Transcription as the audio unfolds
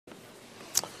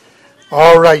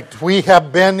All right, we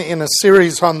have been in a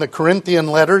series on the Corinthian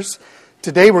letters.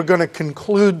 Today we're going to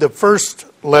conclude the first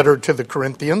letter to the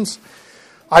Corinthians.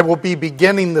 I will be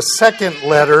beginning the second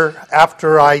letter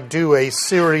after I do a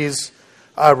series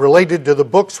related to the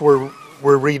books we're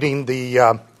reading,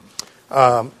 the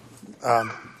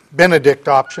Benedict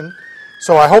option.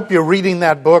 So I hope you're reading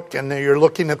that book and you're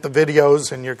looking at the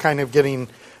videos and you're kind of getting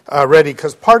ready,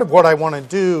 because part of what I want to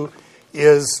do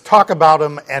is talk about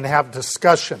them and have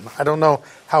discussion. I don't know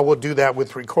how we'll do that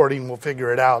with recording. We'll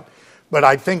figure it out. But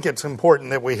I think it's important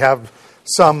that we have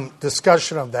some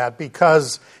discussion of that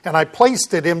because, and I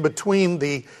placed it in between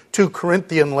the two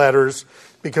Corinthian letters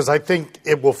because I think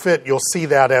it will fit. You'll see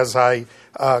that as I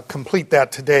complete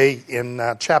that today in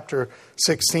chapter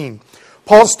 16.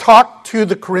 Paul's talked to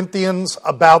the Corinthians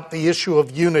about the issue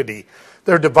of unity.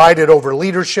 They're divided over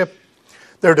leadership.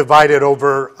 They're divided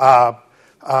over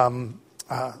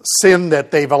sin that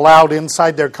they've allowed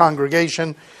inside their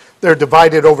congregation. They're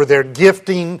divided over their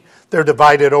gifting. They're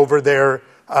divided over their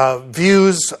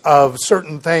views of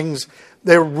certain things.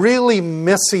 They're really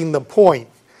missing the point.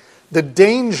 The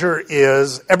danger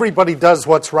is everybody does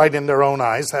what's right in their own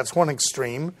eyes. That's one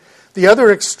extreme. The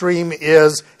other extreme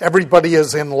is everybody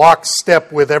is in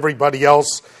lockstep with everybody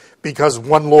else because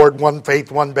one Lord, one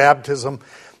faith, one baptism.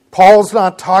 Paul's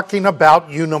not talking about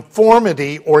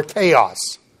uniformity or chaos.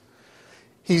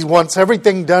 He wants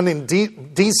everything done in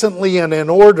decently and in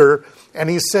order, and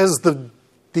he says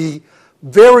the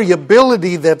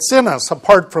variability that's in us,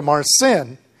 apart from our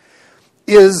sin,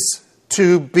 is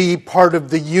to be part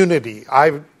of the unity.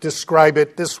 I describe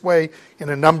it this way in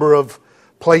a number of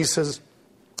places.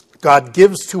 God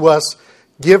gives to us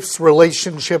gifts,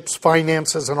 relationships,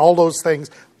 finances, and all those things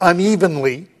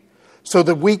unevenly so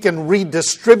that we can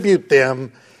redistribute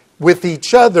them with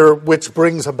each other, which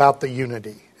brings about the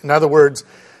unity. In other words,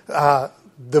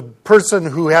 the person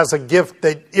who has a gift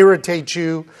that irritates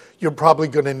you, you're probably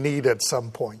going to need at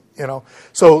some point.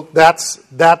 So that's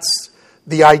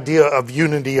the idea of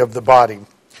unity of the body.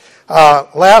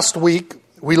 Last week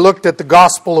we looked at the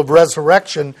gospel of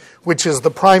resurrection, which is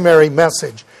the primary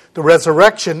message. The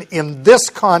resurrection in this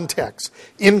context,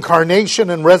 incarnation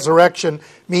and resurrection,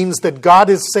 means that God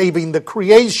is saving the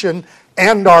creation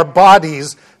and our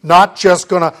bodies, not just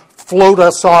going to float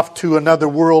us off to another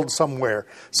world somewhere.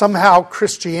 Somehow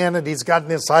Christianity's gotten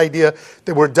this idea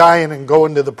that we're dying and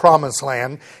going to the promised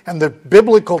land. And the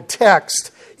biblical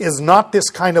text is not this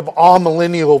kind of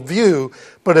amillennial view,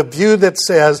 but a view that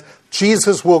says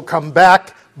Jesus will come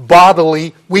back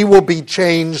bodily, we will be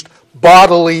changed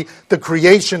bodily, the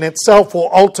creation itself will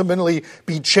ultimately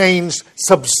be changed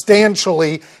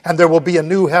substantially, and there will be a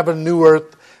new heaven, new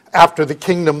earth after the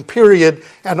kingdom period,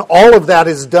 and all of that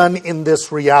is done in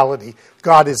this reality.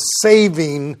 God is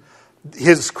saving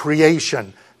His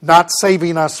creation, not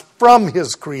saving us from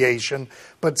His creation,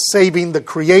 but saving the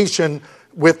creation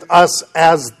with us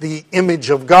as the image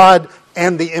of God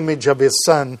and the image of His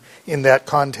Son in that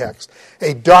context.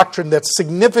 A doctrine that's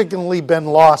significantly been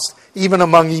lost even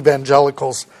among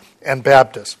evangelicals and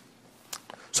Baptists.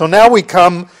 So now we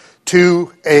come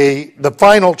to the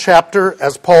final chapter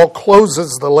as Paul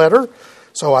closes the letter.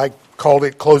 So I called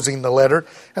it Closing the Letter.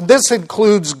 And this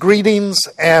includes greetings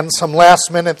and some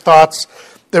last-minute thoughts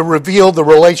that reveal the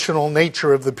relational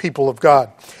nature of the people of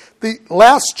God. The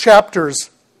last chapters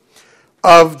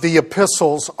of the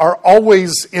epistles are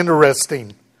always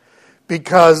interesting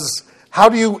because how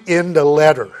do you end a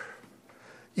letter?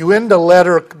 You end a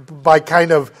letter by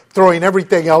kind of throwing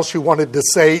everything else you wanted to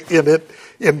say in it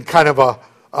in kind of a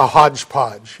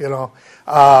hodgepodge,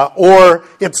 or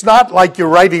it's not like you're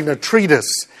writing a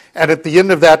treatise and at the end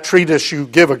of that treatise you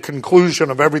give a conclusion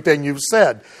of everything you've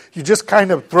said. You just kind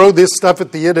of throw this stuff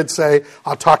at the end and say,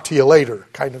 I'll talk to you later,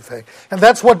 kind of thing. And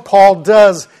that's what Paul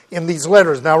does in these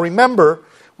letters. Now remember,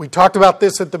 we talked about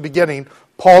this at the beginning,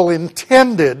 Paul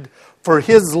intended for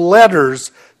his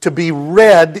letters to be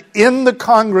read in the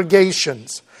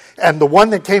congregations. And the one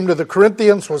that came to the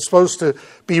Corinthians was supposed to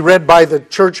be read by the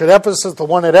church at Ephesus, the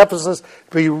one at Ephesus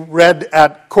to be read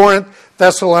at Corinth,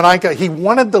 Thessalonica. He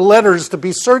wanted the letters to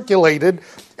be circulated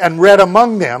and read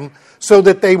among them so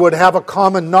that they would have a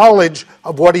common knowledge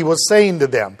of what he was saying to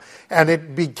them. And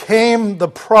it became the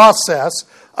process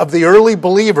of the early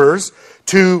believers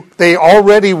they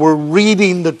already were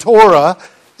reading the Torah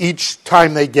each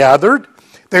time they gathered.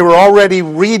 They were already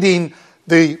reading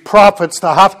the prophets,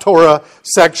 the Haftorah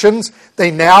sections.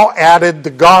 They now added the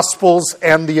Gospels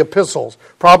and the epistles.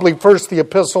 Probably first the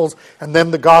epistles and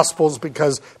then the Gospels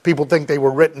because people think they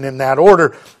were written in that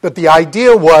order. But the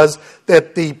idea was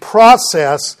that the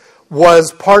process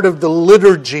was part of the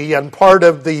liturgy and part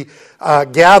of the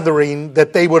gathering,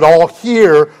 that they would all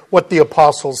hear what the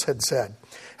apostles had said.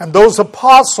 And those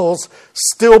apostles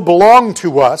still belong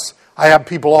to us. I have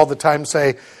people all the time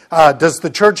say, does the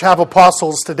church have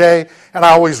apostles today? And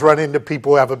I always run into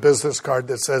people who have a business card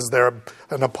that says they're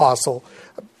an apostle.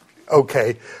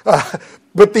 Okay.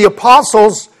 But the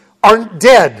apostles aren't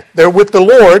dead. They're with the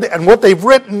Lord, and what they've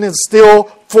written is still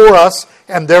for us,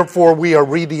 and therefore we are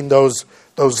reading those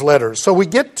letters. So we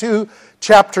get to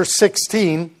chapter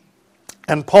 16,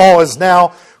 and Paul is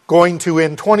now going to,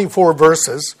 in 24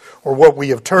 verses, or what we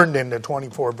have turned into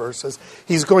 24 verses,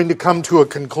 he's going to come to a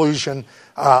conclusion.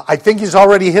 I think he's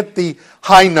already hit the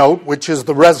high note, which is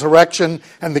the resurrection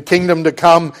and the kingdom to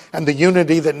come and the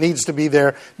unity that needs to be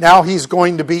there. Now he's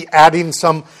going to be adding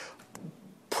some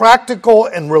practical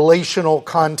and relational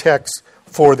context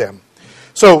for them.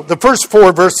 So the first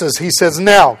 4 verses, he says,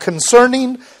 "Now,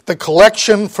 concerning the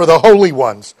collection for the holy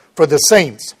ones, for the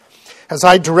saints, as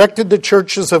I directed the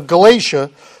churches of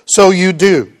Galatia, so you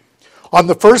do. On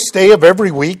the first day of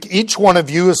every week, each one of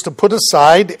you is to put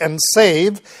aside and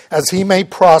save as he may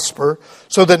prosper,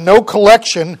 so that no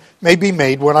collection may be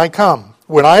made when I come.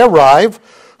 When I arrive,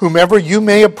 whomever you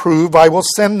may approve, I will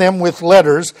send them with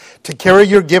letters to carry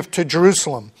your gift to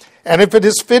Jerusalem. And if it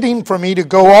is fitting for me to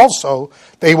go also,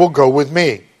 they will go with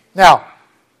me." Now,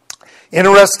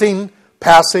 interesting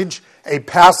passage, a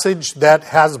passage that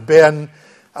has been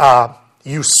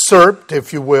usurped,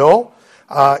 if you will.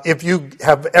 If you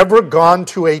have ever gone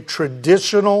to a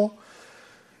traditional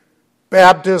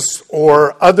Baptist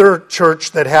or other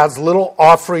church that has little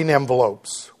offering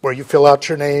envelopes, where you fill out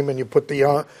your name and you put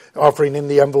the offering in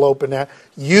the envelope and that,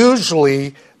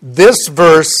 usually this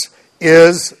verse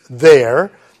is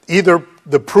there, either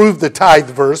the prove the tithe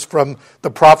verse from the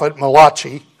prophet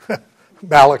Malachi,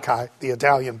 the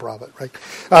Italian prophet,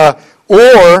 right?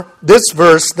 Or this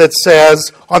verse that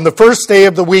says, on the first day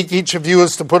of the week, each of you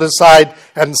is to put aside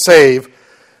and save,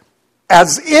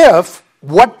 as if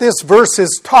what this verse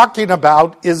is talking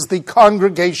about is the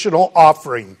congregational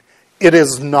offering. It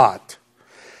is not.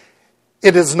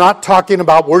 It is not talking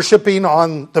about worshiping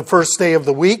on the first day of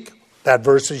the week. That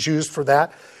verse is used for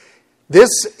that.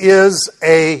 This is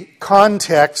a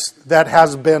context that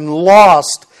has been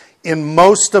lost in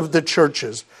most of the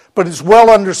churches, but is well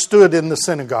understood in the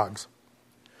synagogues.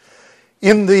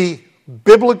 In the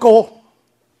biblical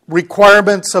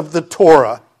requirements of the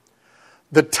Torah,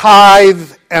 the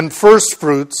tithe and first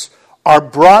fruits are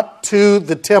brought to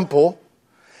the temple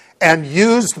and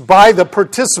used by the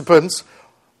participants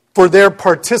for their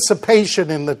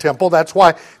participation in the temple. That's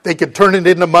why they could turn it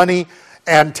into money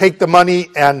and take the money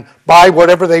and buy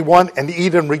whatever they want and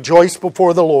eat and rejoice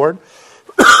before the Lord.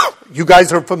 You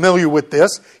guys are familiar with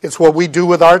this. It's what we do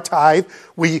with our tithe.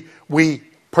 We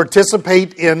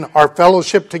participate in our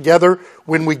fellowship together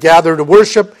when we gather to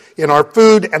worship, in our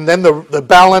food, and then the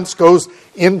balance goes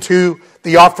into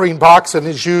the offering box and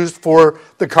is used for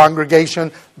the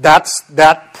congregation. That's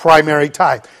that primary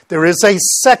tithe. There is a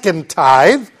second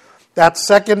tithe. That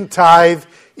second tithe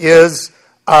is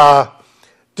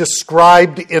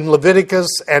described in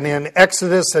Leviticus and in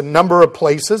Exodus and a number of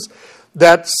places,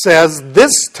 that says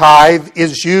this tithe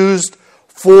is used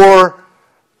for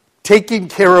taking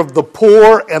care of the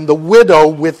poor and the widow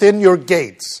within your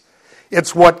gates.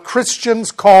 It's what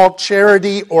Christians call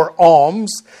charity or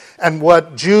alms, and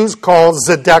what Jews call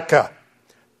tzedakah,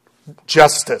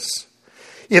 justice.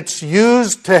 It's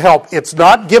used to help. It's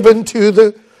not given to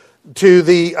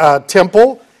the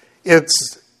temple.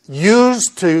 It's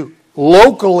used to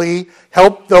locally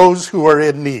help those who are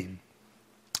in need.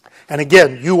 And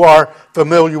again, you are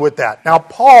familiar with that. Now,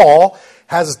 Paul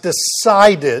has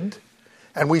decided,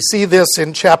 and we see this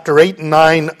in chapter 8 and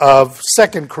 9 of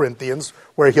 2 Corinthians,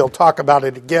 where he'll talk about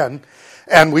it again,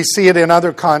 and we see it in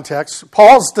other contexts.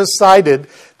 Paul's decided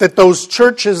that those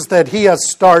churches that he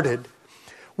has started,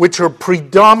 which are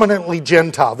predominantly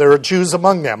Gentile, there are Jews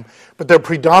among them, but they're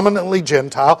predominantly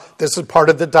Gentile. This is part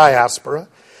of the diaspora.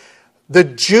 The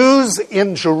Jews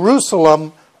in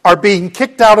Jerusalem are being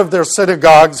kicked out of their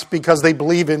synagogues because they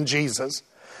believe in Jesus.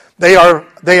 They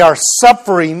are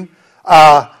suffering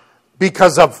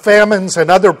because of famines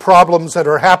and other problems that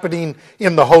are happening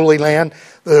in the Holy Land.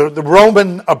 The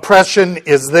Roman oppression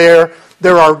is there.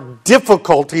 There are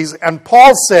difficulties. And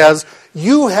Paul says,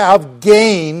 you have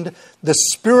gained the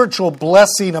spiritual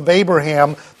blessing of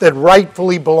Abraham that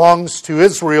rightfully belongs to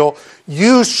Israel.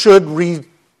 You should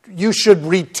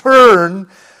return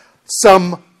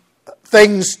some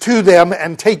things to them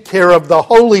and take care of the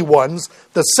holy ones,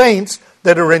 the saints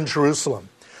that are in Jerusalem.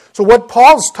 So what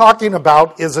Paul's talking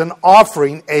about is an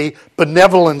offering, a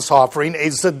benevolence offering, a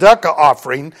tzedakah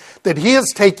offering that he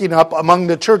is taking up among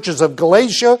the churches of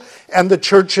Galatia and the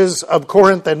churches of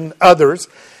Corinth and others,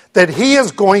 that he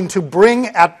is going to bring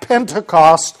at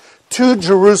Pentecost to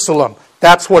Jerusalem.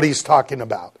 That's what he's talking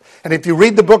about. And if you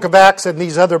read the book of Acts and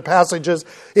these other passages,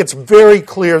 it's very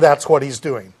clear that's what he's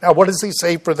doing. Now, what does he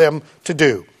say for them to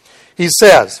do? He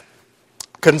says,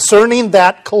 concerning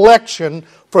that collection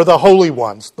for the holy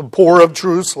ones, the poor of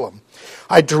Jerusalem,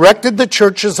 I directed the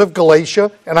churches of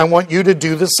Galatia, and I want you to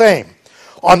do the same.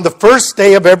 On the first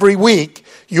day of every week,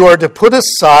 you are to put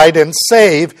aside and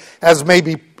save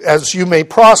as you may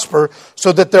prosper,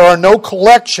 so that there are no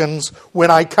collections when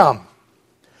I come.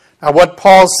 Now, what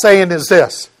Paul's saying is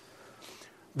this.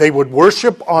 They would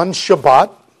worship on Shabbat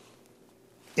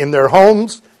in their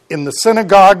homes, in the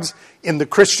synagogues, in the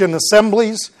Christian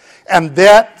assemblies, and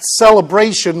that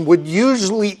celebration would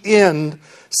usually end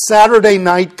Saturday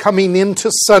night coming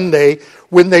into Sunday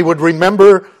when they would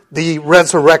remember the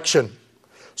resurrection.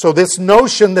 So this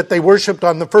notion that they worshiped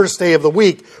on the first day of the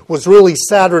week was really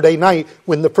Saturday night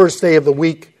when the first day of the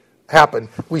week happened.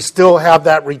 We still have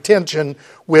that retention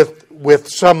with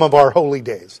some of our holy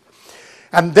days.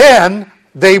 And then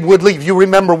they would leave. You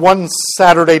remember one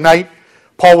Saturday night,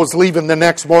 Paul was leaving the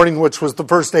next morning, which was the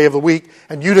first day of the week,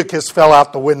 and Eutychus fell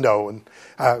out the window,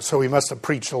 and so he must have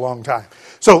preached a long time.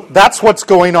 So that's what's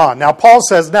going on. Now Paul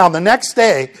says, now the next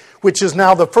day, which is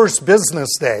now the first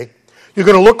business day, you're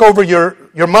going to look over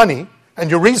your money and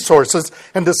your resources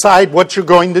and decide what you're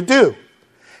going to do.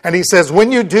 And he says,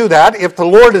 when you do that, if the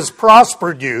Lord has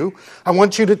prospered you, I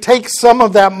want you to take some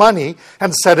of that money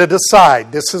and set it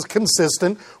aside. This is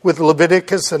consistent with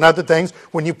Leviticus and other things.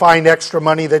 When you find extra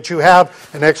money that you have,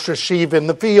 an extra sheaf in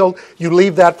the field, you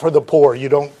leave that for the poor. You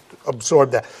don't absorb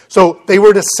that. So they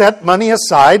were to set money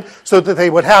aside so that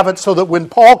they would have it, so that when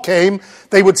Paul came,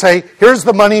 they would say, here's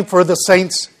the money for the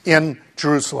saints in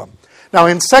Jerusalem. Now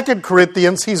in 2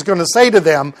 Corinthians, he's going to say to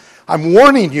them, I'm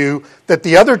warning you that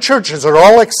the other churches are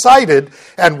all excited,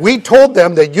 and we told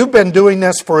them that you've been doing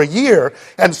this for a year,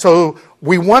 and so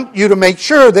we want you to make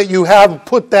sure that you have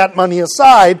put that money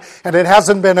aside and it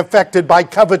hasn't been affected by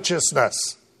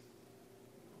covetousness.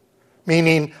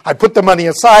 Meaning, I put the money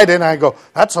aside and I go,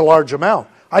 that's a large amount.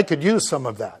 I could use some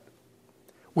of that.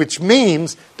 Which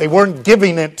means they weren't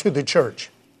giving it to the church.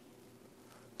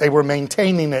 They were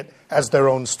maintaining it as their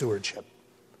own stewardship.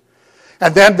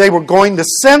 And then they were going to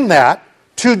send that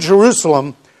to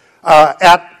Jerusalem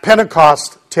at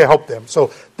Pentecost to help them.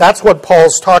 So that's what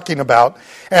Paul's talking about.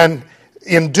 And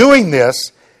in doing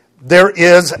this, there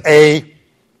is a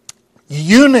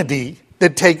unity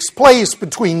that takes place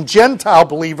between Gentile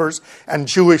believers and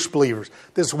Jewish believers.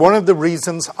 This is one of the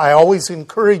reasons I always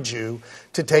encourage you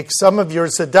to take some of your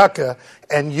tzedakah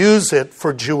and use it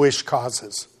for Jewish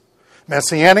causes.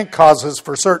 Messianic causes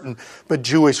for certain, but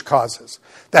Jewish causes.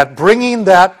 That bringing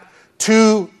that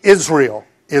to Israel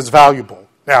is valuable.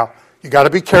 Now, you got to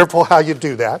be careful how you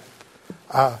do that.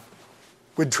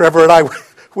 When Trevor and I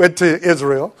went to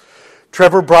Israel,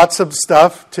 Trevor brought some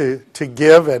stuff to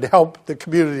give and help the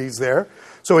communities there.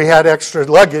 So he had extra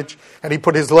luggage, and he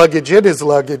put his luggage in his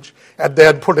luggage and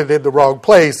then put it in the wrong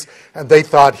place, and they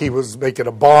thought he was making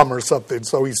a bomb or something,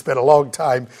 so he spent a long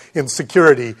time in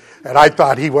security, and I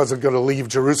thought he wasn't going to leave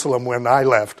Jerusalem when I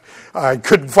left. I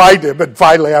couldn't find him, and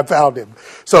finally I found him.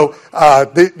 So,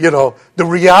 the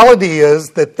reality is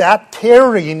that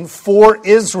caring for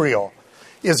Israel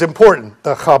is important.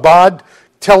 The Chabad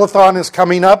Telethon is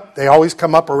coming up. They always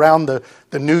come up around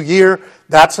the new year.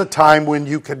 That's a time when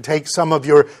you can take some of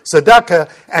your tzedakah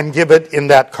and give it in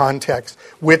that context,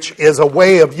 which is a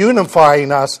way of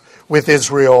unifying us with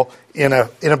Israel in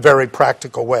a very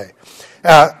practical way.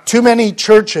 Too many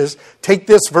churches take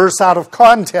this verse out of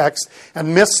context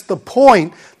and miss the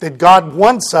point that God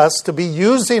wants us to be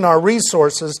using our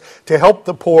resources to help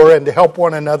the poor and to help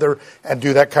one another and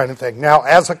do that kind of thing. Now,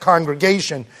 as a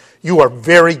congregation, you are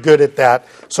very good at that,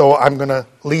 so I'm going to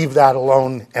leave that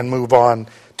alone and move on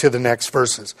to the next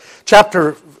verses.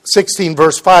 Chapter 16,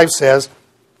 verse 5 says,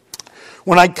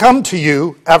 when I come to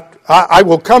you, I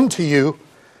will come to you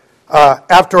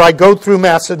after I go through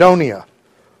Macedonia,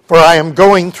 for I am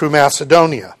going through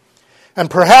Macedonia. And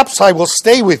perhaps I will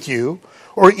stay with you,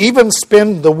 or even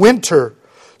spend the winter,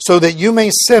 so that you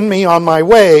may send me on my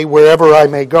way wherever I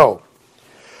may go.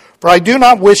 For I do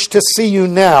not wish to see you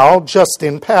now, just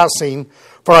in passing,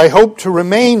 for I hope to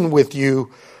remain with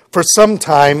you for some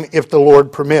time if the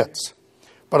Lord permits.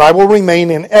 But I will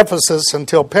remain in Ephesus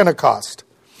until Pentecost.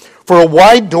 For a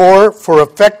wide door for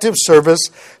effective service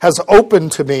has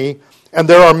opened to me, and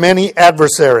there are many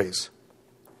adversaries.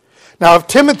 Now if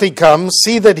Timothy comes,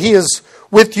 see that he is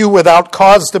with you without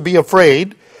cause to be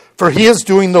afraid, for he is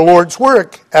doing the Lord's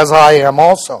work, as I am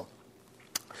also.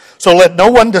 So let no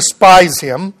one despise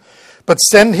him, but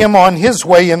send him on his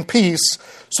way in peace,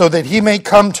 so that he may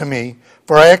come to me,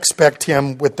 for I expect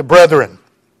him with the brethren.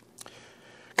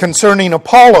 Concerning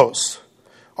Apollos,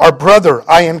 our brother,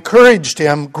 I encouraged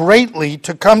him greatly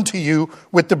to come to you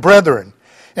with the brethren.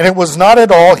 And it was not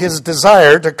at all his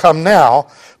desire to come now,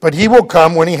 but he will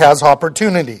come when he has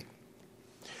opportunity.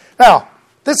 Now,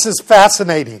 this is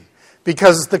fascinating,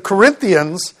 because the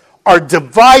Corinthians are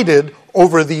divided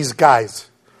over these guys.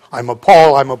 I'm of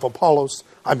Paul, I'm of Apollos,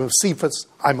 I'm of Cephas,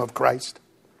 I'm of Christ.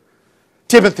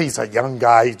 Timothy's a young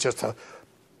guy,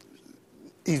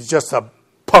 he's just a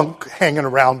punk hanging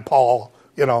around Paul,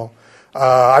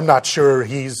 I'm not sure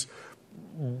he's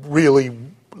really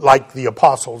like the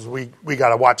apostles. We got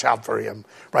to watch out for him,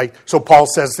 right? So Paul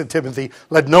says to Timothy,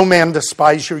 let no man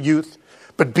despise your youth,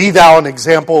 but be thou an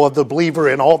example of the believer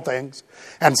in all things,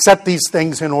 and set these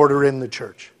things in order in the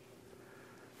church.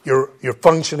 You're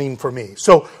functioning for me.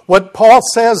 So what Paul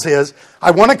says is,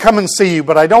 I want to come and see you,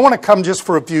 but I don't want to come just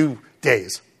for a few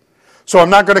days. So I'm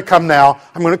not going to come now.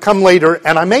 I'm going to come later,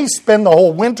 and I may spend the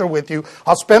whole winter with you.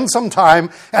 I'll spend some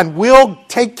time, and we'll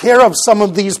take care of some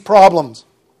of these problems.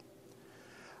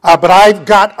 But I've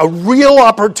got a real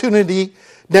opportunity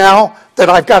now that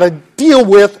I've got to deal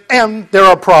with, and there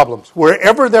are problems.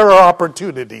 Wherever there are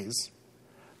opportunities,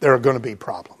 there are going to be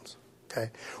problems. Okay?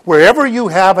 Wherever you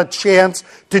have a chance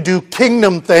to do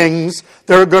kingdom things,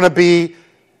 there are going to be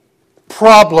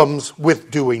problems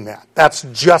with doing that. That's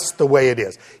just the way it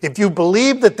is. If you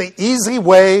believe that the easy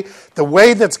way, the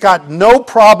way that's got no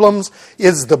problems,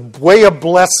 is the way of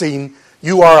blessing,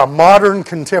 you are a modern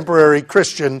contemporary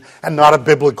Christian and not a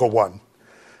biblical one.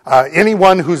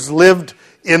 Anyone who's lived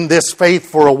in this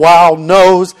faith for a while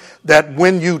knows that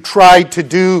when you try to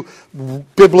do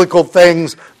biblical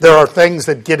things, there are things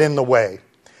that get in the way.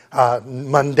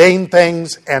 Mundane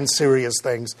things and serious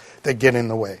things that get in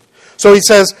the way. So he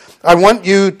says, I want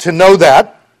you to know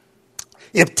that.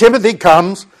 If Timothy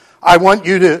comes, I want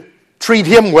you to treat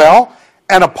him well.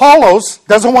 And Apollos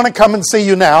doesn't want to come and see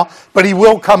you now, but he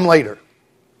will come later.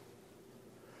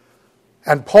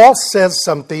 And Paul says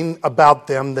something about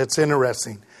them that's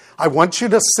interesting. I want you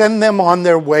to send them on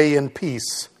their way in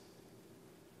peace.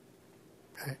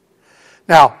 Okay?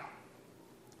 Now,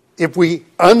 if we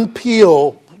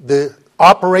unpeel the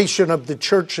operation of the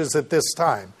churches at this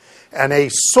time, and a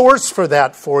source for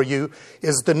that for you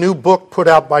is the new book put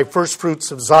out by First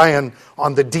Fruits of Zion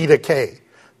on the Didache.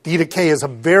 Didache is a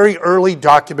very early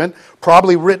document,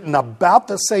 probably written about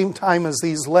the same time as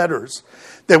these letters,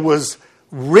 that was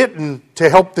written to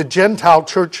help the Gentile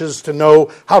churches to know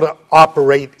how to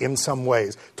operate in some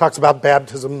ways. Talks about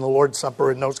baptism, the Lord's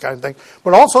Supper, and those kind of things.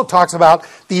 But also talks about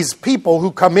these people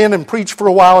who come in and preach for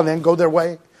a while and then go their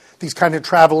way. These kind of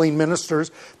traveling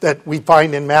ministers that we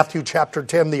find in Matthew chapter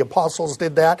 10. The apostles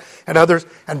did that, and others.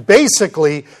 And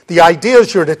basically, the idea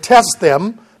is you're to test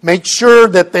them, make sure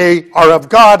that they are of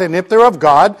God, and if they're of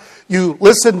God, you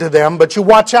listen to them, but you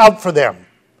watch out for them.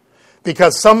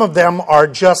 Because some of them are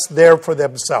just there for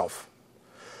themselves.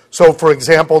 So, for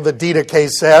example, the Didache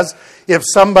says, if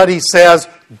somebody says,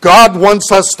 God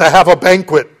wants us to have a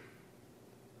banquet,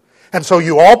 and so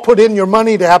you all put in your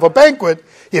money to have a banquet,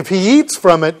 if he eats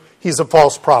from it, he's a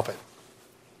false prophet.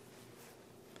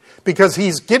 Because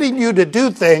he's getting you to do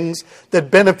things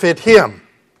that benefit him.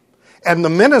 And the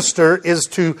minister is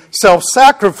to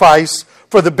self-sacrifice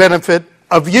for the benefit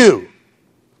of you.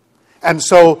 And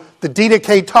so the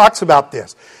Didache talks about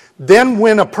this. Then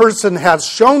when a person has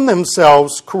shown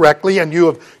themselves correctly and you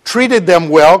have treated them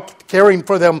well, caring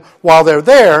for them while they're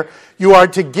there, you are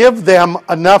to give them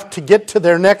enough to get to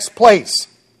their next place.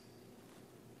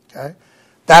 Okay?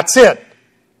 That's it.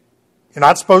 You're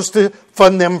not supposed to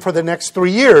fund them for the next 3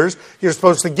 years. You're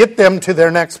supposed to get them to their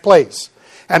next place.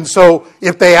 And so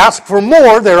if they ask for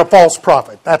more, they're a false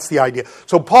prophet. That's the idea.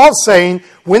 So Paul's saying,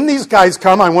 when these guys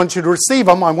come, I want you to receive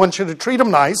them. I want you to treat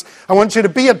them nice. I want you to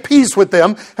be at peace with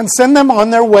them and send them on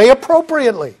their way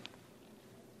appropriately.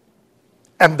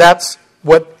 And that's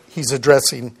what he's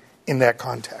addressing in that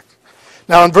context.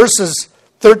 Now in verses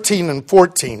 13 and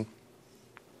 14,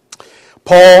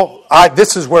 Paul,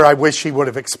 this is where I wish he would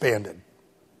have expanded.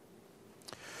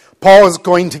 Paul is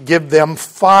going to give them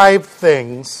 5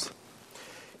 things.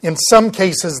 In some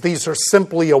cases, these are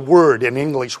simply a word. In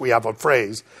English, we have a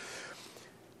phrase.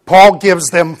 Paul gives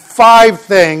them 5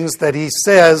 things that he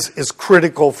says is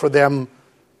critical for them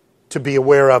to be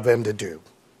aware of and to do.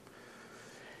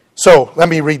 So, let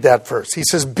me read that first. He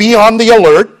says, be on the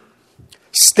alert,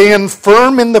 stand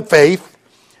firm in the faith,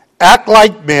 Act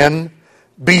like men.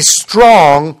 Be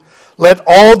strong. Let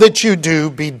all that you do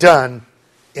be done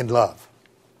in love.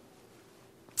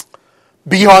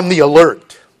 Be on the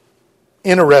alert.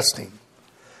 Interesting.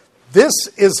 This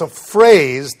is a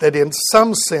phrase that in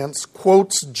some sense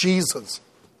quotes Jesus.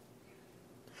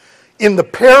 In the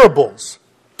parables,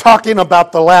 talking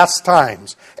about the last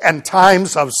times and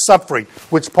times of suffering,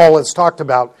 which Paul has talked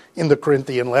about in the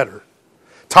Corinthian letter.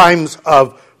 Times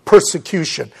of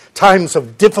persecution, times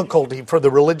of difficulty for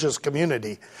the religious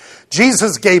community.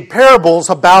 Jesus gave parables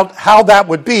about how that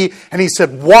would be, and he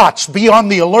said, watch, be on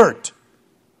the alert.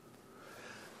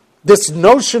 This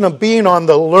notion of being on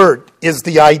the alert is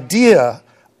the idea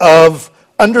of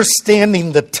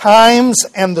understanding the times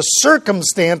and the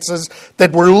circumstances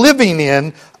that we're living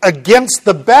in against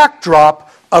the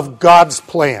backdrop of God's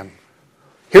plan.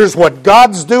 Here's what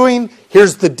God's doing,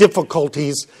 here's the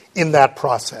difficulties in that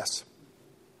process.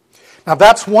 Now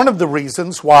that's one of the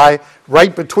reasons why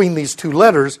right between these two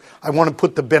letters I want to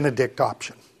put the Benedict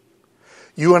option.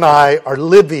 You and I are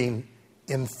living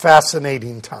in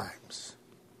fascinating times.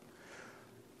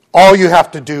 All you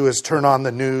have to do is turn on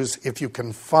the news if you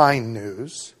can find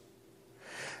news,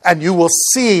 and you will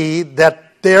see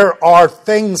that there are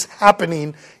things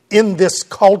happening in this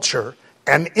culture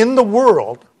and in the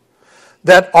world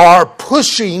that are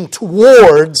pushing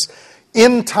towards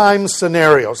end time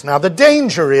scenarios. Now the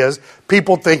danger is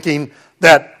people thinking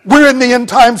that we're in the end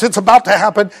times, it's about to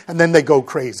happen, and then they go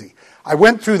crazy. I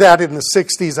went through that in the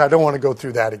 60s. I don't want to go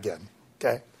through that again.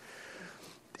 Okay?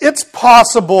 It's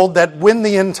possible that when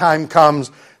the end time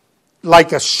comes,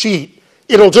 like a sheet,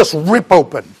 it'll just rip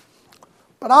open.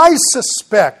 But I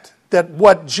suspect that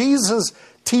what Jesus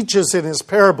teaches in his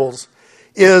parables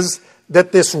is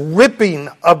that this ripping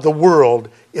of the world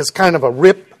is kind of a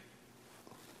rip,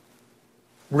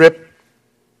 rip,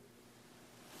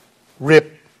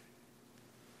 rip,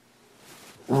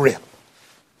 rip.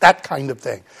 That kind of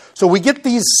thing. So we get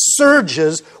these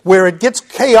surges where it gets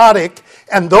chaotic,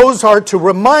 and those are to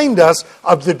remind us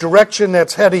of the direction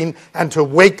that's heading and to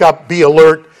wake up, be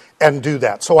alert, and do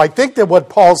that. So I think that what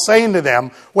Paul's saying to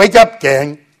them, wake up,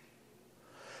 gang.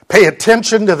 Pay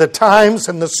attention to the times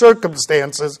and the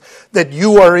circumstances that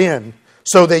you are in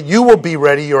so that you will be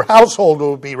ready, your household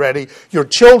will be ready, your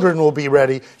children will be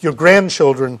ready, your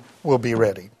grandchildren will be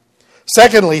ready.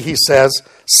 Secondly, he says,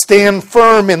 stand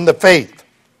firm in the faith.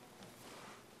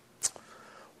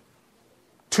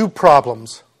 Two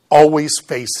problems always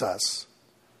face us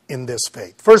in this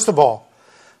faith. First of all,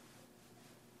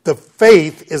 the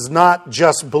faith is not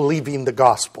just believing the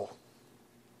gospel.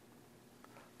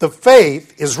 The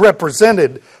faith is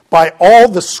represented by all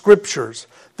the scriptures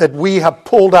that we have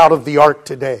pulled out of the ark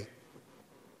today.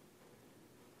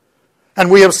 And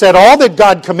we have said all that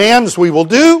God commands we will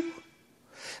do.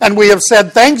 And we have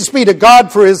said thanks be to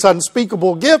God for his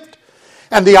unspeakable gift.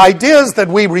 And the idea is that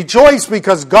we rejoice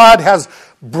because God has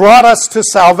brought us to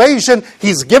salvation.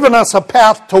 He's given us a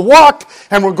path to walk,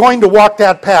 and we're going to walk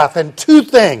that path. And two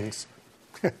things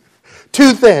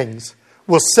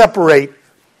will separate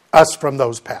us from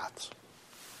those paths.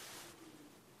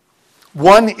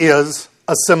 One is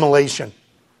assimilation.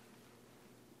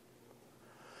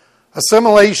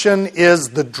 Assimilation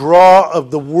is the draw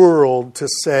of the world to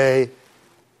say,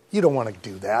 you don't want to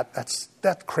do that.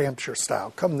 That cramps your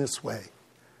style. Come this way.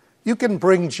 You can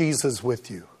bring Jesus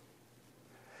with you.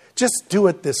 Just do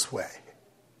it this way.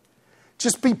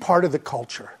 Just be part of the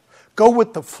culture. Go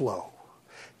with the flow.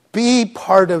 Be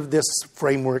part of this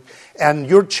framework, and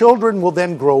your children will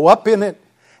then grow up in it,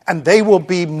 and they will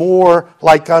be more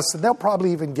like us, and they'll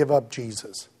probably even give up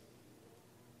Jesus.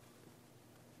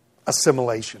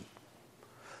 Assimilation.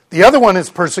 The other one is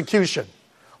persecution.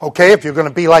 Okay, if you're going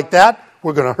to be like that,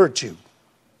 we're going to hurt you.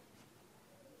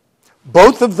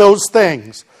 Both of those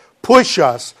things push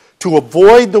us to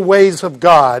avoid the ways of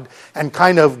God and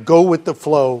kind of go with the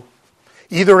flow,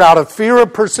 either out of fear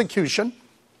of persecution,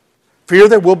 fear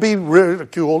that we'll be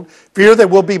ridiculed, fear that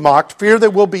we'll be mocked, fear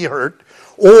that we'll be hurt,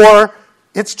 or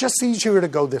it's just easier to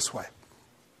go this way.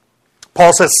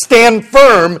 Paul says, stand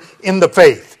firm in the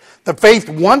faith. The faith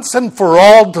once and for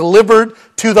all delivered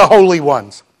to the holy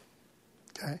ones.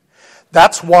 Okay?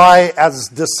 That's why as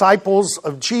disciples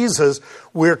of Jesus,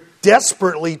 we're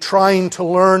desperately trying to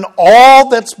learn all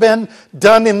that's been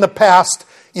done in the past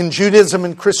in Judaism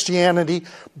and Christianity,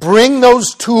 bring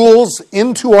those tools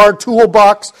into our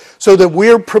toolbox so that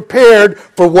we're prepared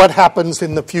for what happens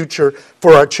in the future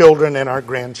for our children and our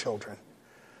grandchildren.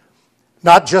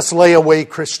 Not just lay away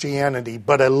Christianity,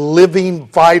 but a living,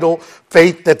 vital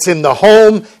faith that's in the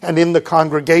home and in the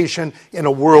congregation in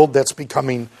a world that's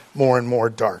becoming more and more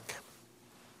dark.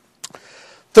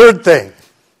 Third thing,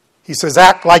 He says,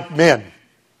 act like men.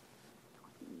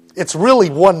 It's really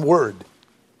one word.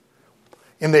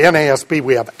 In the NASB,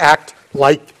 we have act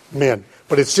like men,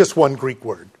 but it's just one Greek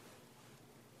word.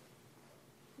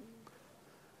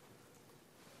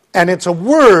 And it's a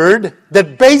word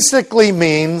that basically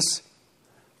means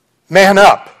man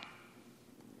up.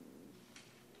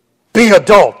 Be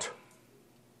adult.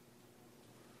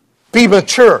 Be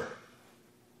mature.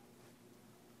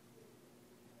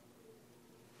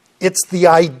 It's the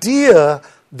idea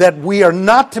that we are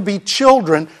not to be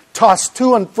children tossed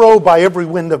to and fro by every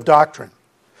wind of doctrine,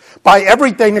 by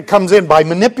everything that comes in, by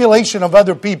manipulation of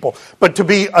other people, but to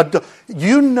be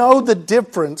you know the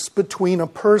difference between a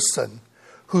person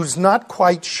who's not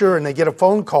quite sure, and they get a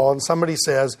phone call and somebody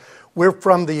says, we're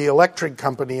from the electric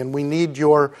company and we need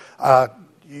your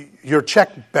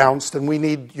check bounced and we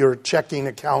need your checking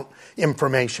account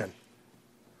information.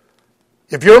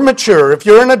 If you're mature, if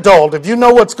you're an adult, if you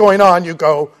know what's going on, you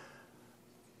go,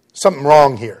 something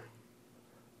wrong here.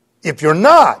 If you're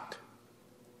not,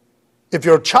 if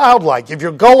you're childlike, if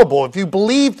you're gullible, if you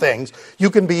believe things, you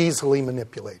can be easily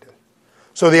manipulated.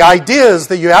 So the idea is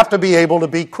that you have to be able to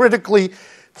be critically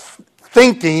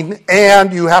thinking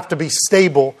and you have to be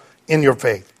stable in your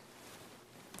faith.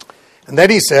 And then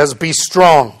he says, be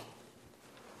strong.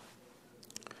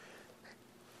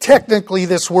 Technically,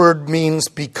 this word means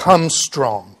become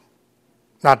strong,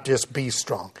 not just be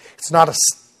strong. It's not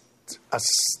a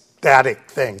static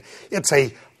thing. It's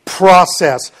a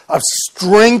process of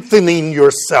strengthening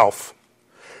yourself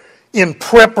in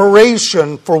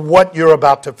preparation for what you're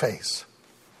about to face.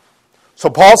 So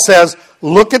Paul says,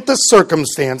 look at the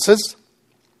circumstances,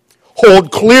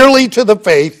 hold clearly to the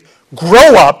faith,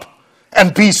 grow up,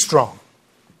 and be strong.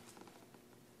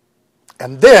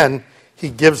 And then he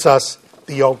gives us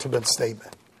the ultimate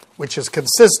statement, which is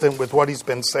consistent with what he's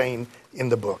been saying in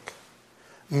the book.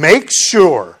 Make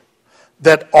sure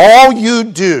that all you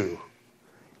do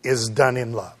is done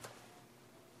in love.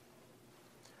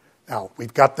 Now,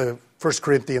 we've got the 1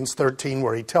 Corinthians 13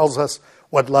 where he tells us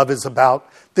what love is about.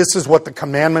 This is what the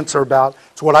commandments are about.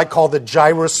 It's what I call the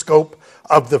gyroscope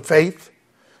of the faith.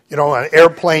 You know, an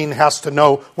airplane has to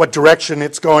know what direction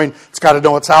it's going. It's got to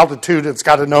know its altitude. It's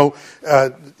got to know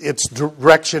its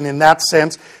direction in that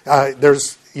sense.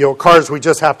 There's, cars, we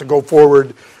just have to go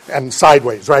forward and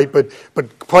sideways, right?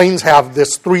 But planes have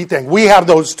this three thing. We have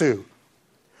those two.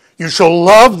 You shall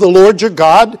love the Lord your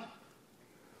God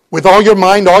with all your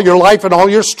mind, all your life, and all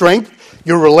your strength.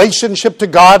 Your relationship to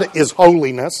God is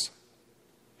holiness.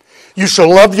 You shall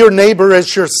love your neighbor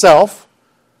as yourself.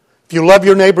 If you love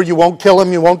your neighbor, you won't kill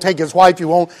him, you won't take his wife, you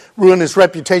won't ruin his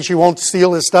reputation, you won't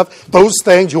steal his stuff. Those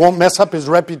things, you won't mess up his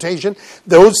reputation.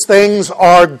 Those things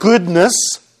are goodness,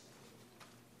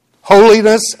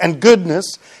 holiness, and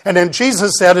goodness. And then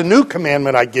Jesus said, a new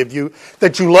commandment I give you,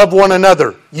 that you love one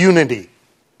another, unity,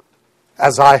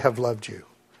 as I have loved you.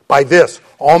 By this,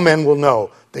 all men will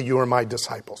know that you are my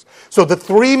disciples. So the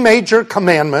three major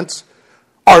commandments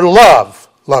are love.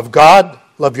 Love God,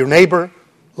 love your neighbor,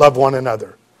 love one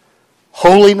another.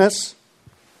 Holiness,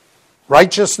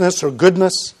 righteousness or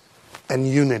goodness, and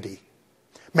unity.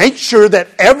 Make sure that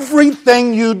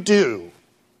everything you do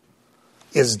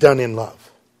is done in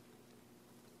love.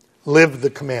 Live the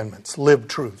commandments. Live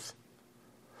truth.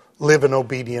 Live an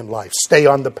obedient life. Stay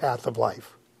on the path of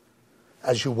life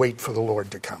as you wait for the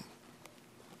Lord to come.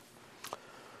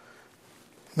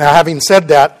 Now, having said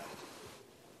that,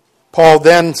 Paul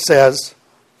then says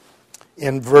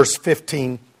in verse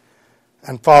 15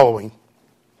 and following,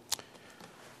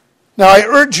 now I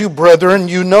urge you, brethren,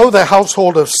 you know the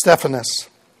household of Stephanas,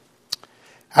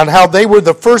 and how they were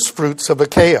the firstfruits of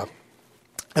Achaia,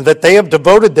 and that they have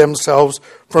devoted themselves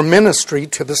for ministry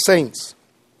to the saints.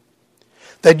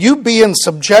 That you be in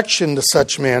subjection to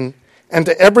such men, and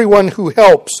to everyone who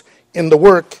helps in the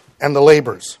work and the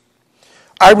labors.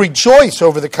 I rejoice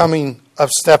over the coming of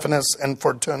Stephanas and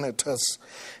Fortunatus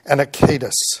and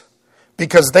Achaicus,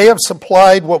 because they have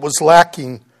supplied what was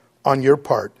lacking on your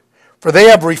part. For they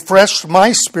have refreshed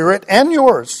my spirit and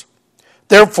yours.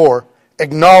 Therefore,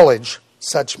 acknowledge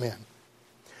such men.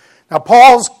 Now,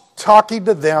 Paul's talking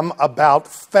to them about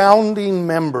founding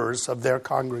members of their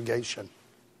congregation.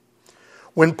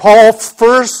 When Paul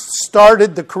first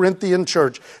started the Corinthian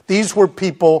church, these were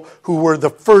people who were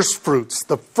the first fruits,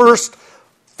 the first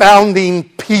founding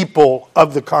people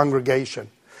of the congregation.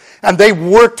 And they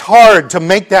worked hard to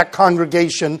make that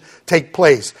congregation take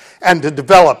place and to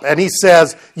develop. And he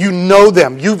says, you know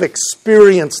them, you've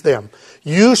experienced them.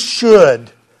 You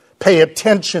should pay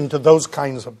attention to those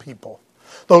kinds of people.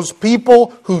 Those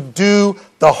people who do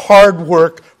the hard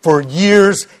work for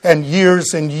years and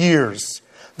years and years.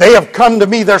 They have come to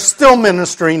me. They're still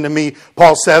ministering to me,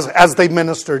 Paul says, as they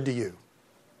ministered to you.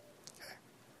 Okay.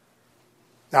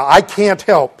 Now, I can't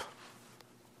help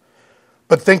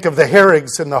but think of the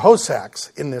Herrigs and the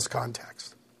Hosaks in this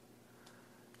context,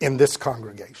 in this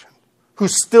congregation, who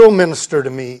still minister to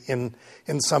me in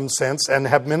some sense and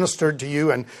have ministered to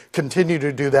you and continue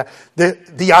to do that.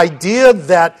 The idea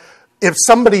that if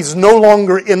somebody's no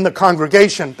longer in the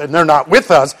congregation, then they're not with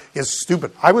us, is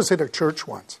stupid. I was at a church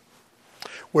once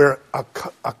where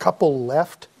a couple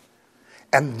left,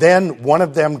 and then one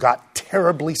of them got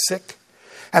terribly sick.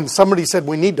 And somebody said,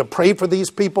 we need to pray for these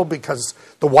people because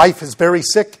the wife is very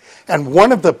sick. And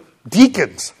one of the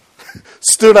deacons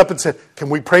stood up and said, can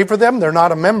we pray for them? They're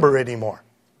not a member anymore.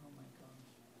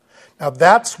 Now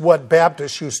that's what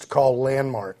Baptists used to call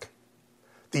landmark.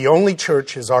 The only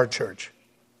church is our church.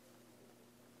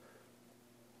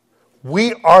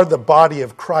 We are the body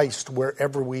of Christ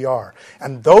wherever we are.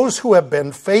 And those who have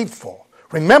been faithful,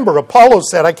 remember Apollo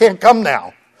said, I can't come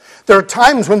now. There are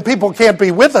times when people can't be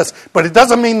with us, but it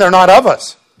doesn't mean they're not of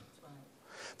us.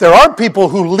 There are people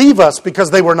who leave us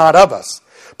because they were not of us.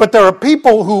 But there are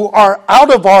people who are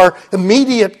out of our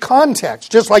immediate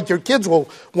context, just like your kids will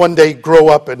one day grow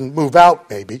up and move out,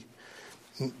 maybe.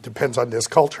 Depends on this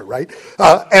culture, right?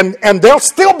 And they'll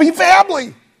still be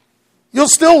family. You'll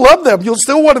still love them. You'll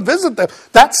still want to visit them.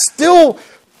 That's still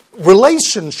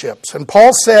relationships. And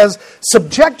Paul says,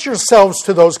 subject yourselves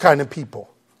to those kind of people.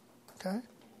 Okay?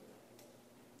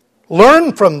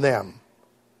 Learn from them.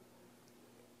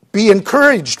 Be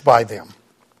encouraged by them.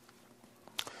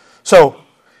 So,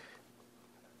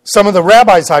 some of the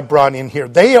rabbis I brought in here,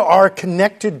 they are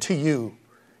connected to you.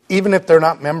 Even if they're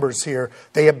not members here,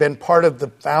 they have been part of the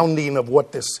founding of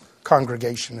what this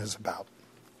congregation is about.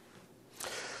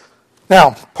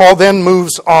 Now, Paul then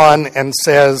moves on and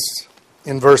says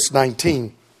in verse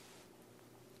 19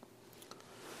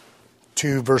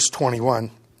 to verse 21,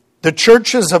 the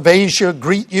churches of Asia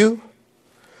greet you.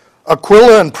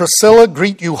 Aquila and Priscilla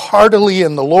greet you heartily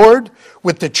in the Lord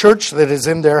with the church that is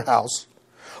in their house.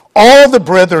 All the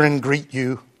brethren greet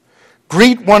you.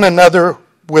 Greet one another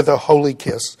with a holy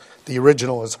kiss. The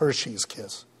original is Hershey's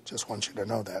kiss. Just want you to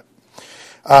know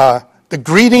that. The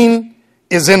greeting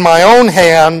is in my own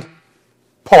hand,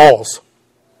 Paul's.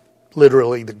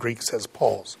 Literally, the Greek says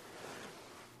Paul's.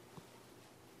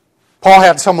 Paul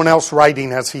had someone else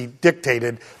writing as he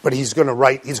dictated, but he's going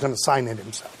to sign it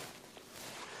himself.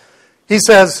 He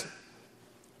says,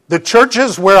 the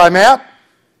churches where I'm at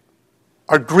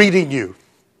are greeting you.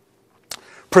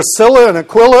 Priscilla and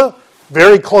Aquila,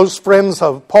 very close friends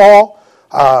of Paul.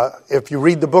 If you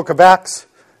read the book of Acts,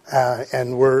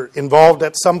 and were involved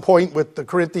at some point with the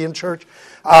Corinthian church,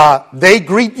 they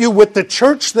greet you with the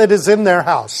church that is in their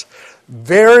house.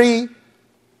 Very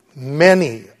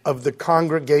many of the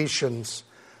congregations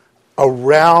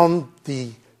around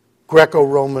the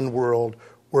Greco-Roman world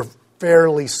were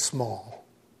fairly small.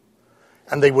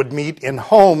 And they would meet in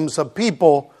homes of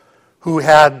people who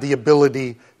had the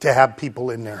ability to have people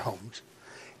in their homes.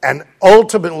 And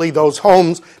ultimately those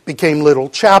homes became little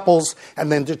chapels,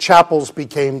 and then the chapels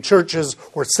became churches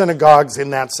or synagogues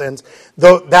in that sense.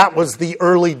 Though that was the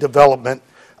early development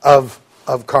of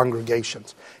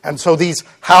congregations. And so these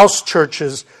house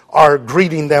churches are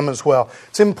greeting them as well.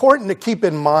 It's important to keep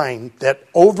in mind that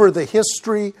over the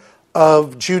history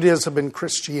of Judaism and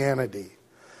Christianity,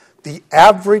 the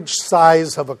average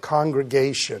size of a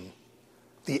congregation,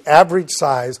 the average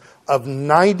size of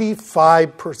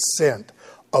 95%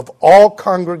 of all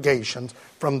congregations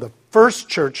from the first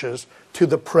churches to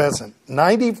the present,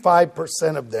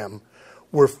 95% of them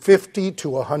were 50 to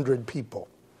 100 people.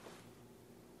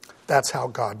 That's how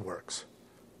God works.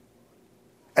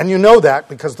 And you know that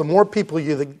because the more people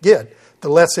you get, the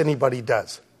less anybody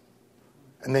does.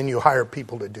 And then you hire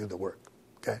people to do the work.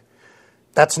 Okay?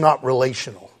 That's not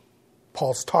relational.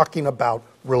 Paul's talking about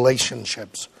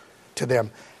relationships to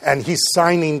them. And he's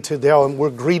signing to them, and we're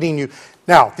greeting you.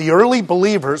 Now, the early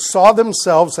believers saw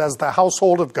themselves as the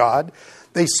household of God.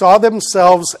 They saw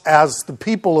themselves as the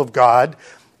people of God.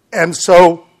 And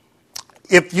so,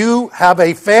 if you have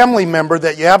a family member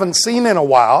that you haven't seen in a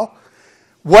while,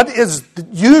 what is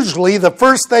usually the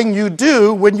first thing you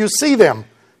do when you see them?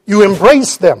 You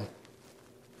embrace them.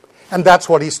 And that's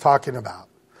what he's talking about.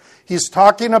 He's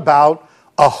talking about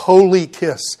a holy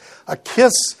kiss. A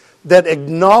kiss that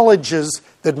acknowledges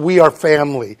that we are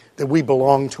family, that we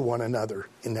belong to one another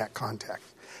in that context.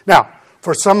 Now,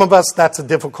 for some of us, that's a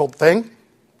difficult thing.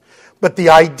 But the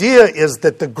idea is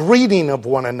that the greeting of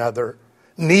one another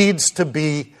needs to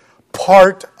be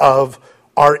part of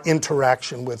our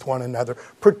interaction with one another.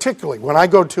 Particularly when I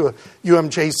go to a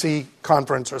UMJC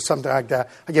conference or something like that,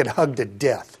 I get hugged to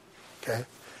death. Okay,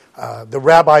 the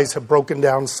rabbis have broken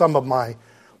down some of my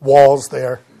walls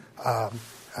there,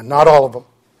 not all of them,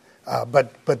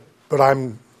 but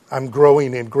I'm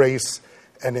growing in grace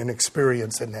and in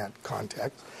experience in that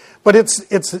context. But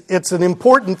it's an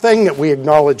important thing that we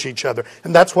acknowledge each other,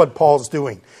 and that's what Paul's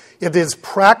doing. It is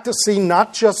practicing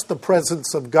not just the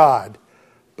presence of God,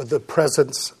 but the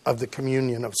presence of the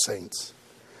communion of saints,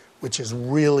 which is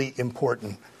really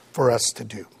important for us to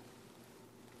do.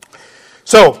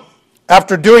 So,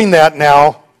 after doing that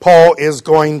now, Paul is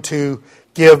going to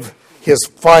give his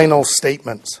final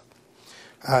statements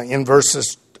in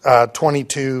verses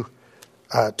 22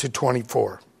 to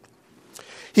 24.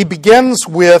 He begins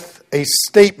with a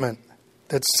statement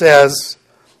that says,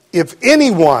 if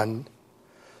anyone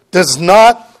does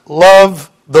not love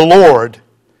the Lord,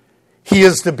 he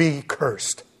is to be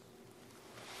cursed.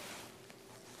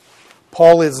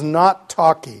 Paul is not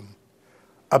talking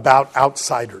about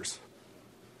outsiders.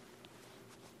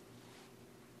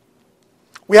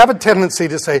 We have a tendency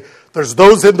to say there's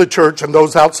those in the church and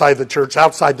those outside the church.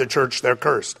 Outside the church, they're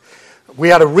cursed. We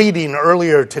had a reading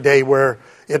earlier today where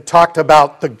it talked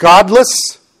about the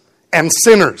godless and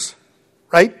sinners,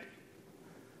 right?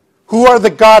 Who are the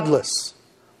godless?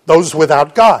 Those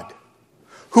without God.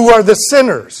 Who are the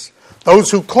sinners?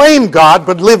 Those who claim God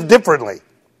but live differently.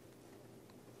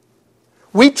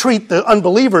 We treat the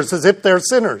unbelievers as if they're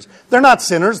sinners. They're not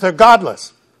sinners, they're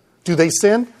godless. Do they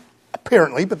sin?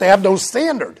 Apparently, but they have no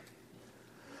standard.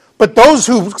 But those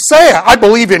who say, I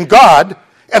believe in God,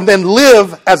 and then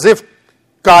live as if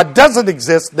God doesn't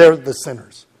exist, they're the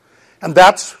sinners. And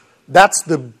that's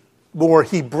the more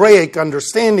Hebraic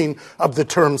understanding of the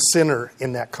term sinner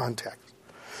in that context.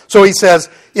 So he says,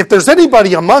 if there's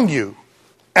anybody among you,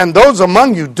 and those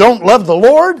among you don't love the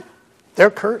Lord,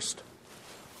 they're cursed.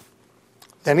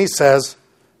 Then he says,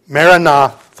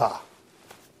 Maranatha.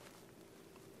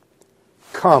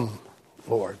 Come,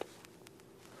 Lord.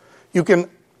 You can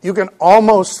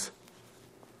almost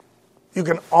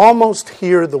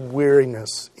hear the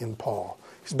weariness in Paul.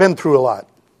 He's been through a lot.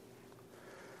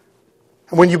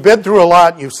 And when you've been through a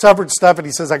lot, you've suffered stuff, and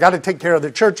he says, I got to take care of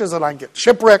the churches, and I get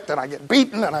shipwrecked, and I get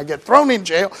beaten, and I get thrown in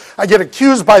jail. I get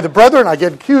accused by the brethren, I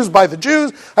get accused by the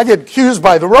Jews, I get accused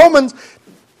by the Romans.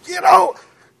 You know,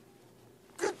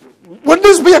 wouldn't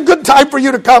this be a good time for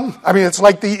you to come? I mean, it's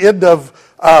like the end of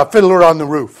Fiddler on the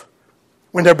Roof,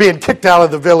 when they're being kicked out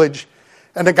of the village,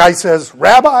 and the guy says,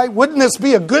 Rabbi, wouldn't this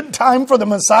be a good time for the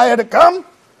Messiah to come?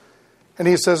 And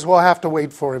he says, well, I have to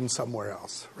wait for him somewhere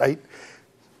else, right?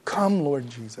 Come, Lord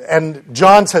Jesus. And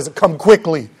John says, come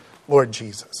quickly, Lord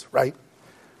Jesus, right?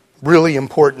 Really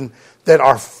important that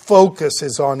our focus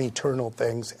is on eternal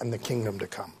things and the kingdom to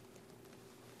come.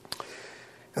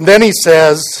 And then he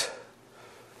says,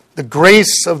 the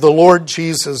grace of the Lord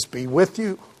Jesus be with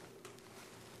you,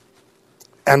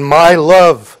 and my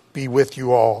love be with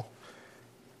you all,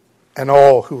 and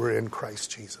all who are in Christ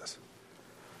Jesus.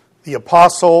 The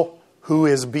apostle who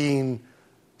is being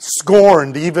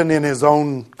scorned even in his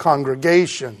own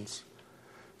congregations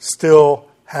still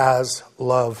has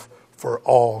love for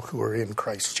all who are in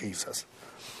Christ Jesus.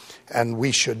 And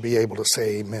we should be able to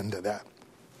say amen to that.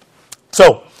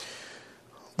 So,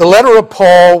 the letter of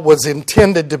Paul was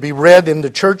intended to be read in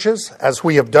the churches, as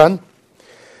we have done.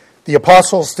 The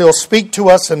apostles still speak to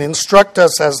us and instruct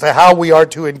us as to how we are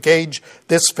to engage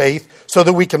this faith so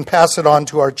that we can pass it on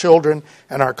to our children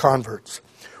and our converts.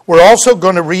 We're also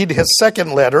going to read his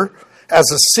second letter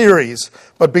as a series.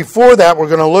 But before that, we're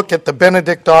going to look at the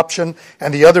Benedict option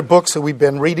and the other books that we've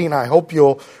been reading. I hope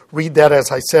you'll read that.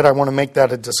 As I said, I want to make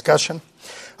that a discussion.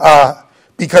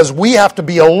 Because we have to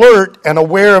be alert and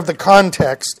aware of the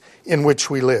context in which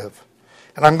we live.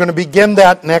 And I'm going to begin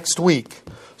that next week.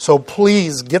 So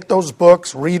please get those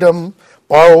books, read them,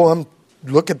 borrow them,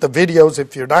 look at the videos.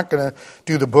 If you're not going to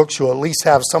do the books, you'll at least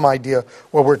have some idea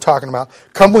what we're talking about.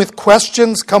 Come with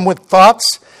questions, come with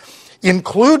thoughts,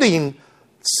 including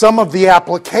some of the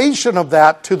application of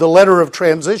that to the letter of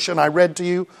transition I read to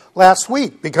you last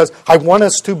week, because I want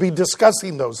us to be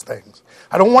discussing those things.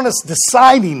 I don't want us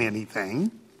deciding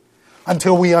anything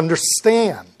until we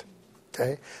understand.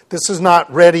 Okay? This is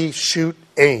not ready, shoot,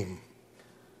 aim,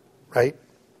 right?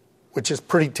 Which is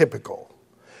pretty typical.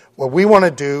 What we want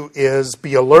to do is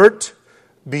be alert,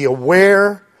 be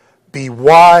aware, be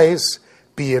wise,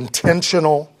 be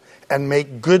intentional, and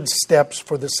make good steps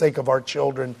for the sake of our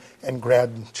children and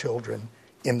grandchildren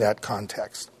in that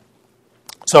context.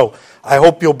 So I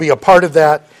hope you'll be a part of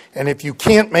that. And if you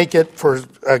can't make it for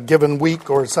a given week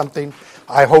or something,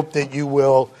 I hope that you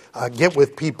will get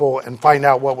with people and find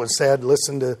out what was said,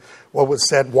 listen to what was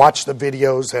said, watch the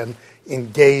videos, and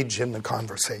engage in the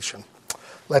conversation.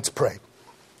 Let's pray.